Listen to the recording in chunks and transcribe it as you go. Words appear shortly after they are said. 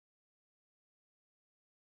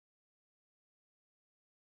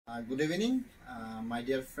Good evening, my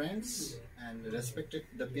dear friends and respected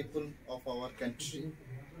the people of our country,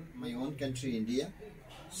 my own country, India.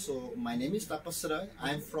 So, my name is Tapasra.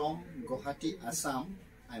 I am from Guwahati, Assam.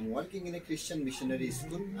 I am working in a Christian missionary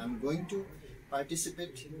school. I am going to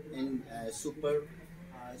participate in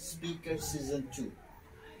Speaker Season 2.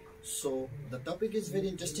 So, the topic is very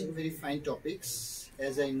interesting, very fine topics.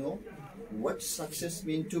 As I know, what success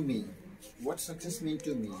mean to me? What success mean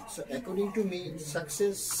to me? So according to me,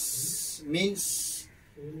 success means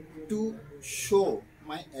to show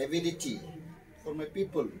my ability for my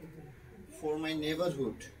people, for my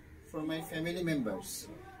neighborhood, for my family members,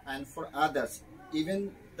 and for others,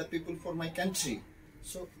 even the people for my country.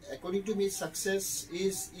 So according to me, success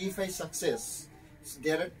is if I success.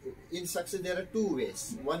 There are two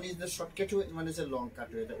ways. One is the shortcut way, one is a long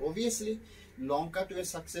cut way. Obviously, long cut way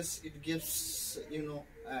success, it gives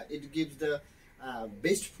the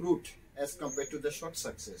best fruit as compared to the short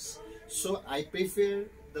success. So I prefer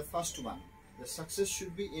the first one. The success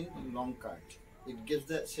should be in long cut. It gives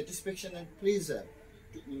the satisfaction and pleasure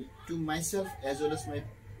to myself as well as my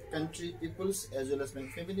country peoples, as well as my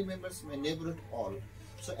family members, my neighborhood, all.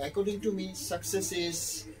 So according to me, success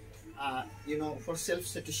is for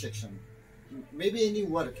self-satisfaction. Maybe any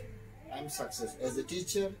work, I'm success. As a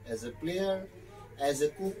teacher, as a player, as a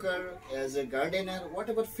cooker, as a gardener,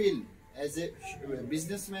 whatever field, as a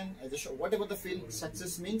businessman, whatever the field,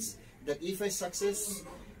 success means that if I success,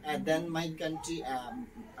 then my country,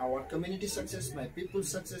 our community success, my people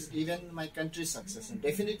success, even my country success. And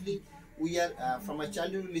definitely, we are from my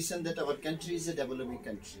childhood we listen that our country is a developing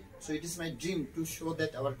country. So it is my dream to show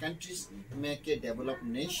that our countries make a developed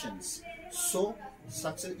nations. So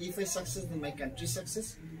success, if I success, then my country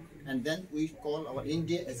success, and then we call our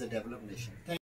India as a developed nation.